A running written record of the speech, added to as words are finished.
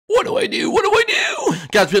What do I do? What do I do?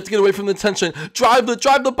 Guys, we have to get away from the tension. Drive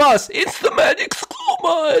the bus. It's the magic school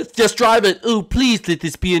bus. Just drive it. Oh, please let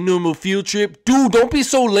this be a normal field trip. Dude, don't be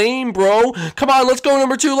so lame, bro. Come on, let's go,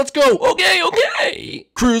 number 2. Let's go. Okay.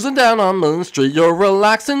 Cruising down on Main Street, you're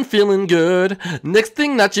relaxing, feeling good. Next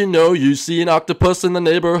thing that you know, you see an octopus in the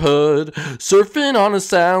neighborhood. Surfing on a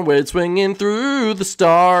sound wave, swinging through the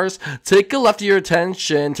stars. Take a left to your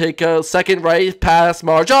attention. Take a second right past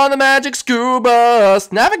Marge on the magic school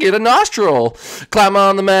bus. Navigate a nostril. Climb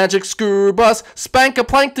on the magic school bus. Spank a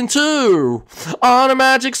plankton too. On a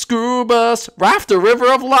magic school bus. Raft a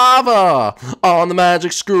river of lava. On the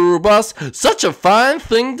magic school bus. Such a fine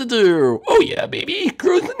thing to do. Oh yeah, baby.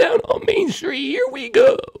 Cruising down on Main Street. Here we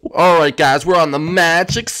go. Alright guys, we're on the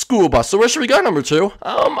magic school bus. So where should we go, number 2?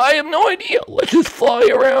 I have no idea. Let's just fly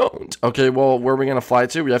around. Okay, well, where are we gonna fly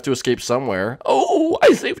to? We have to escape somewhere. Oh,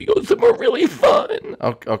 I say we go somewhere really fun.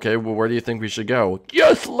 Okay, well, where do you think we should go?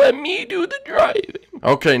 Just let me do the driving.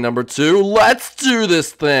 Okay, number 2, let's do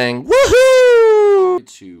this thing. Woohoo! 3,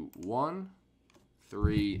 2, 1.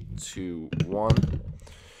 3, 2, 1.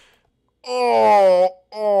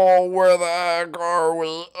 Oh, where the heck are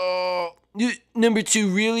we? Number 2,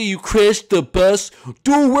 really? You crashed the bus?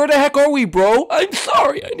 Dude, where the heck are we, bro? I'm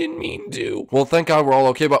sorry, I didn't mean to. Well, thank God we're all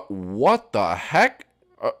okay, but what the heck?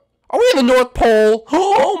 Are we in the North Pole?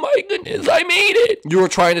 Oh my goodness, I made it! You were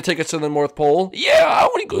trying to take us to the North Pole? Yeah, I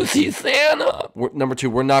want to go see Santa. Number 2,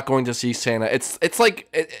 we're not going to see Santa. It's like,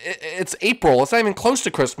 it's April. It's not even close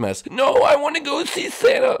to Christmas. No, I want to go see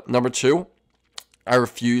Santa. Number 2, I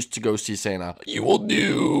refuse to go see Santa. You will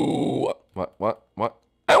do. What?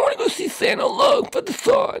 I want to go see Santa. Look, put this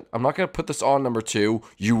on. I'm not going to put this on, number 2.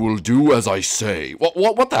 You will do as I say.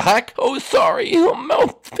 What the heck? Oh, sorry.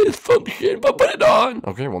 Mouth dysfunction, but put it on.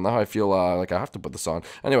 Okay, well, now I feel like I have to put this on.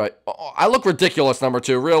 Anyway, I look ridiculous, number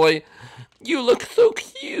 2. Really? You look so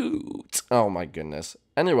cute. Oh, my goodness.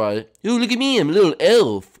 Anyway. Yo, look at me. I'm a little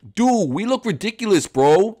elf. Dude, we look ridiculous,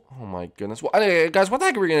 bro. Oh my goodness. Well, anyway, guys, what the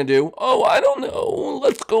heck are we gonna do? Oh, I don't know.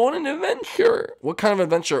 Let's go on an adventure. What kind of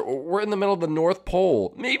adventure? We're in the middle of the North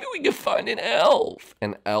Pole. Maybe we can find an elf.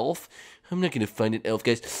 An elf? I'm not gonna find an elf,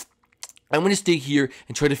 guys. I'm gonna stay here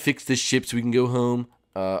and try to fix this ship so we can go home.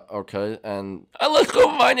 Okay, and... let's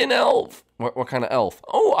go find an elf. What kind of elf?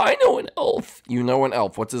 Oh, I know an elf. You know an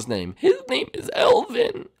elf. What's his name? His name is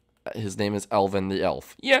Elvin. His name is Elvin the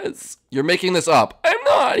elf. Yes. You're making this up. I'm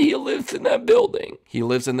not. He lives in that building. He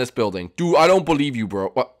lives in this building. Dude, I don't believe you, bro.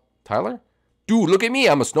 What? Tyler? Dude, look at me.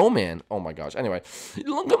 I'm a snowman. Oh my gosh. Anyway.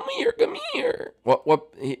 Look, come here. Come here.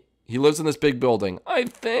 What? He lives in this big building. I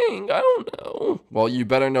think. I don't know. Well, you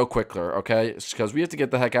better know quicker, okay? Because we have to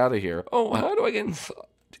get the heck out of here. Oh, how do I get inside?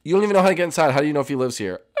 You don't even know how to get inside. How do you know if he lives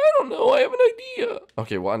here? I don't know. I have an idea.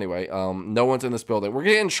 Okay, well, anyway, no one's in this building. We're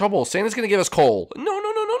gonna get in trouble. Santa's gonna give us coal. No,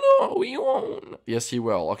 he won't. Yes, he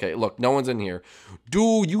will. Okay, look, no one's in here.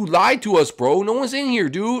 Dude, you lied to us, bro. No one's in here,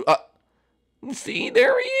 dude. See,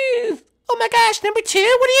 there he is. Oh my gosh, number 2,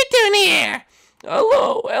 what are you doing here?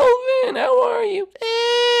 Hello, Elvin. How are you?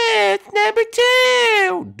 It's number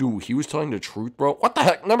 2. Dude, he was telling the truth, bro. What the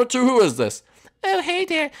heck? Number 2, who is this? Oh, hey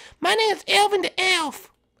there. My name is Elvin the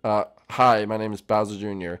Elf. Hi, my name is Bowser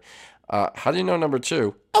Jr. How do you know number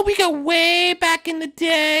 2? Oh, we go way back in the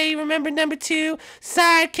day. Remember number 2?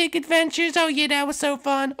 Sidekick Adventures. Oh, yeah, that was so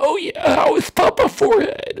fun. Oh, yeah, how is Papa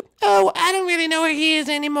Forehead? Oh, I don't really know where he is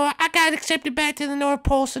anymore. I got accepted back to the North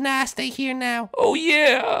Pole, so now I stay here now. Oh,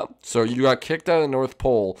 yeah. So you got kicked out of the North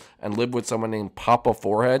Pole and lived with someone named Papa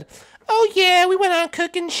Forehead? Oh, yeah, we went on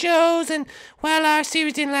cooking shows, and, well, our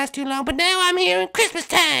series didn't last too long, but now I'm here in Christmas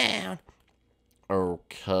Town.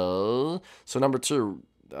 Okay. So number 2...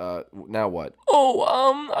 now what? Oh,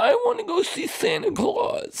 I want to go see Santa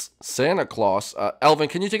Claus. Santa Claus? Elvin,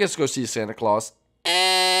 can you take us to go see Santa Claus?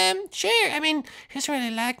 Sure. I mean, he doesn't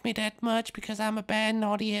really like me that much because I'm a bad,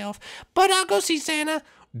 naughty elf. But I'll go see Santa.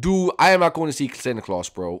 Dude, I am not going to see Santa Claus,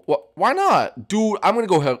 bro. What? Why not? Dude, I'm going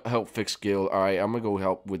to go help fix Gil. All right, I'm going to go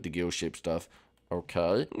help with the Gil ship stuff.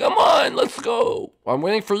 Okay. Come on, let's go. I'm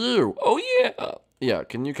waiting for you. Oh, yeah. Yeah,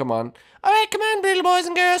 can you come on? All right, come on, little boys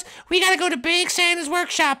and girls. We got to go to Big Santa's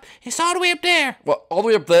workshop. It's all the way up there. What, all the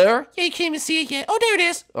way up there? Yeah, you can't even see it yet. Oh, there it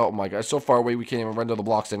is. Oh, my God, it's so far away we can't even render the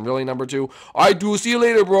blocks in. Really, number 2? All right, dude, see you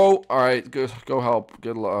later, bro. All right, go help.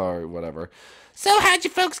 Good luck. All right, whatever. So, how'd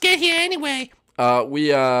you folks get here anyway? Well,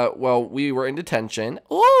 we were in detention.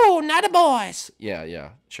 Ooh, not the boys. Yeah,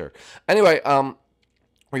 sure. Anyway,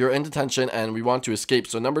 we were in detention and we want to escape.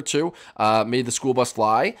 So number 2, made the school bus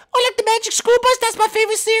fly. Oh, like the magic school bus? That's my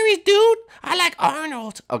favorite series, dude. I like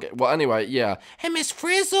Arnold. Okay, well, anyway, yeah. And Miss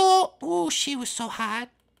Frizzle. Ooh, she was so hot.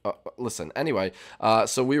 Listen, anyway,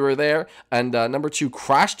 so we were there, and number 2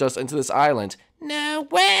 crashed us into this island. No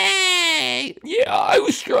way! Yeah, I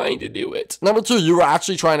was trying to do it. Number 2, you were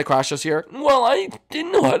actually trying to crash us here? Well, I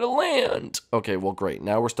didn't know how to land. Okay, well, great.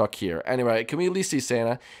 Now we're stuck here. Anyway, can we at least see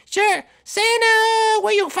Santa? Sure. Santa!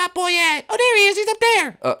 Where you fat boy at? Oh, there he is. He's up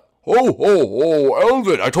there.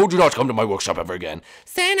 Elvin, I told you not to come to my workshop ever again.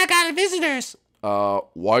 Santa got visitors.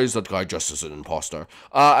 Why is that guy dressed as an imposter?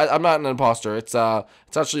 I'm not an imposter. It's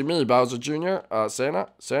actually me, Bowser Jr. Santa,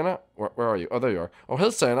 where are you? Oh, there you are. Oh,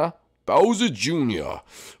 here's Santa. Bowser Jr.,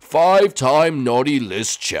 5-time naughty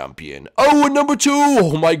list champion. Oh, and number 2,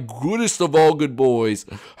 oh my goodest of all good boys.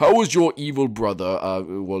 How was your evil brother?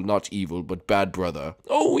 Well, not evil, but bad brother.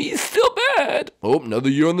 Oh, he's still bad. Oh, another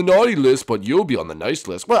year on the naughty list, but you'll be on the nice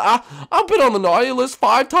list. Well, I've been on the naughty list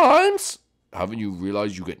 5 times. Haven't you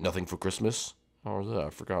realized you get nothing for Christmas? Oh, yeah, I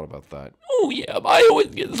forgot about that. Oh, yeah, I always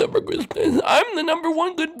get stuff for Christmas. I'm the number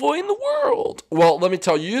 1 good boy in the world. Well, let me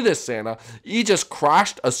tell you this, Santa. He just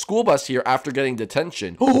crashed a school bus here after getting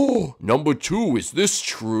detention. Oh, number 2, is this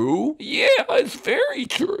true? Yeah, it's very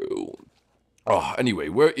true. Oh, anyway,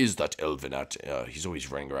 where is that Elvin at? He's always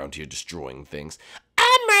running around here destroying things.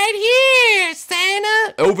 I'm right here,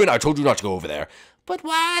 Santa. Elvin, I told you not to go over there. But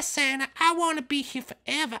why, Santa? I want to be here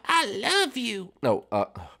forever. I love you. No,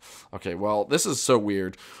 okay, well, this is so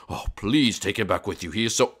weird. Oh, please take him back with you. He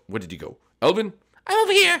is so... Where did he go? Elvin? I'm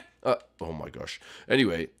over here. Oh my gosh.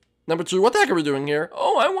 Anyway, number 2, what the heck are we doing here?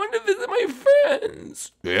 Oh, I want to visit my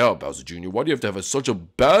friends. Yeah, Bowser Jr., why do you have to have such a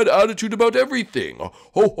bad attitude about everything?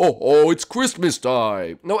 Oh, it's Christmas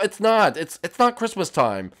time. No, it's not. It's not Christmas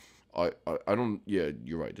time. I don't, yeah,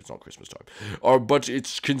 you're right, it's not Christmas time. But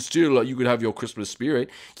it can still, you could have your Christmas spirit.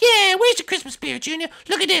 Yeah, where's your Christmas spirit, Junior?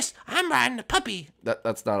 Look at this, I'm riding a puppy.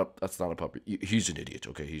 That's not a puppy. He's an idiot,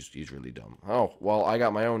 okay, he's really dumb. Oh, well, I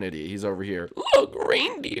got my own idiot, he's over here. Look,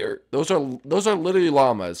 reindeer. Those are literally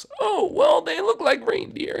llamas. Oh, well, they look like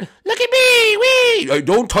reindeer. Look at me, wee!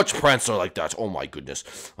 Don't touch Prancer like that, oh my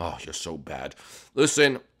goodness. Oh, you're so bad.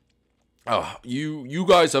 Listen, you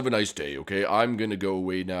guys have a nice day, okay? I'm gonna go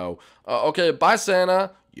away now. Okay, bye,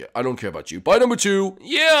 Santa. Yeah, I don't care about you. Bye, number 2.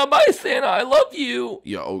 Yeah, bye, Santa. I love you.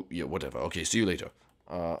 Yeah, oh, yeah, whatever. Okay, see you later.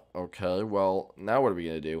 Okay, well, now what are we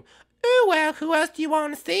gonna do? Oh, well, who else do you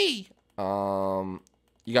want to see?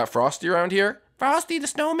 You got Frosty around here? Frosty the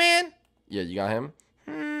Snowman? Yeah, you got him?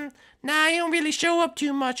 Nah, he don't really show up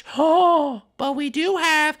too much. Oh, but we do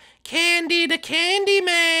have Candy the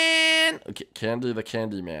Candyman. Okay, Candy the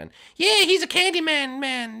Candyman. Yeah, he's a Candyman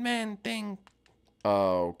man thing.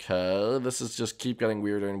 Okay, this is just keep getting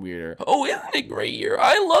weirder and weirder. Oh, isn't it great here?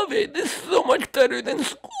 I love it. This is so much better than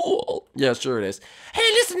school. Yeah, sure it is. Hey,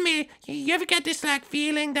 listen to me. You ever get this, like,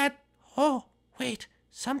 feeling that... Oh, wait.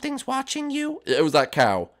 Something's watching you? It was that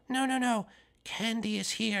cow. No. Candy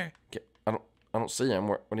is here. I don't see him.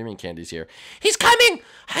 What do you mean Candy's here? He's coming!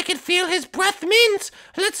 I can feel his breath mint!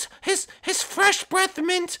 His fresh breath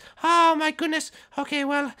mint! Oh my goodness. Okay,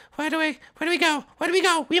 well, where do we go? Where do we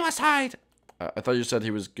go? We must hide. I thought you said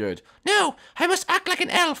he was good. No, I must act like an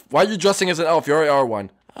elf. Why are you dressing as an elf? You already are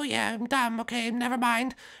one. Oh yeah, I'm dumb. Okay, never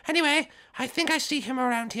mind. Anyway, I think I see him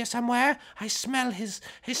around here somewhere. I smell his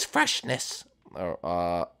freshness.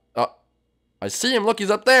 I see him. Look,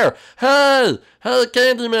 he's up there. Hey,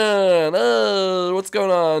 Candyman. Hey, what's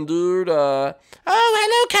going on, dude? Oh,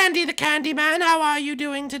 hello, Candy the Candyman. How are you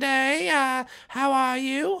doing today? How are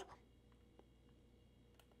you?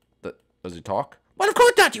 Does he talk? Well, of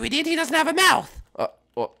course not, you idiot. He doesn't have a mouth.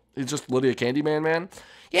 Well, he's just literally a Candyman man?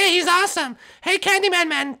 Yeah, he's awesome. Hey, Candyman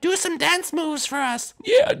man, do some dance moves for us.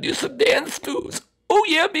 Yeah, do some dance moves. Oh,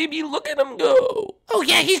 yeah, baby, look at him go. Oh,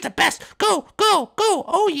 yeah, he's the best. Go.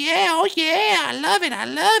 Oh, yeah, I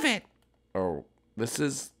love it. Oh, this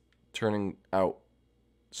is turning out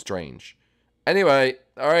strange. Anyway,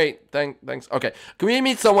 all right, thanks. Okay, can we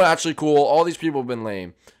meet someone actually cool? All these people have been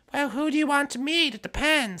lame. Well, who do you want to meet? It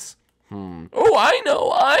depends. Oh, I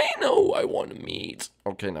know who I want to meet.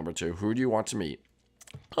 Okay, number 2, who do you want to meet?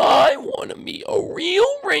 I want to meet a real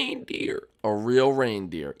reindeer. A real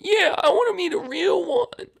reindeer? Yeah, I want to meet a real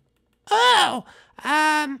one. Oh,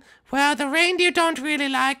 well, the reindeer don't really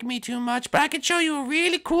like me too much, but I can show you a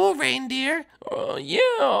really cool reindeer. Yeah,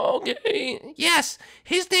 okay. Yes,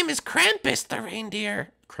 his name is Krampus the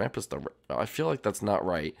reindeer. Krampus I feel like that's not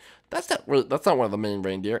right. That's not one of the main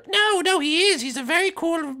reindeer. No, he is. He's a very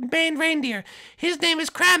cool main reindeer. His name is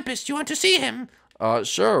Krampus. Do you want to see him?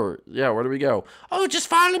 Sure. Yeah, where do we go? Oh, just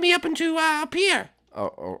follow me up into, up here.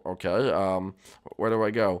 Okay. Where do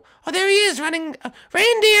I go? Oh, there he is running.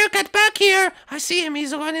 Reindeer, get back here. I see him.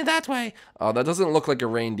 He's running that way. That doesn't look like a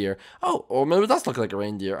reindeer. Oh, or maybe it does look like a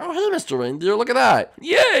reindeer. Oh, hey, Mr. Reindeer, look at that.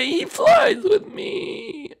 Yay, he flies with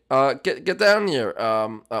me. Get down here.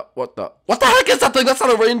 What the heck is that thing? That's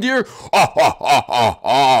not a reindeer. Ah, ha, ha, ha,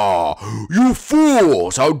 ha! You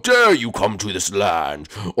fools! How dare you come to this land?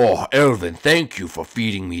 Oh, Elvin, thank you for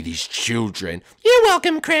feeding me these children. You're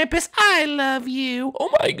welcome, Krampus. I love you. Oh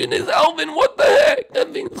my goodness, Alvin, what the heck?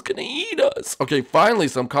 That thing's gonna eat us. Okay, finally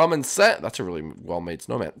some common sense. That's a really well-made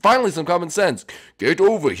snowman. Finally some common sense. Get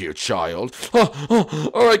over here, child.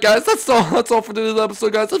 Alright, guys, that's all for today's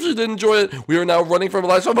episode, guys. If you did enjoy it, we are now running from a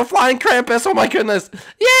life from a flying Krampus. Oh my goodness.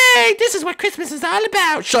 Yay! This is what Christmas is all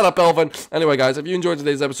about. Shut up, Elvin. Anyway, guys, if you enjoyed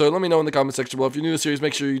today's episode, let me know in the comment section below. If you're new to the series,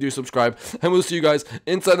 make sure you do subscribe. And we'll see you guys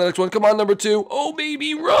inside the next one. Come on, number 2. Oh,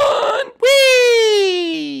 baby, run!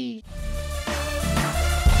 Whee!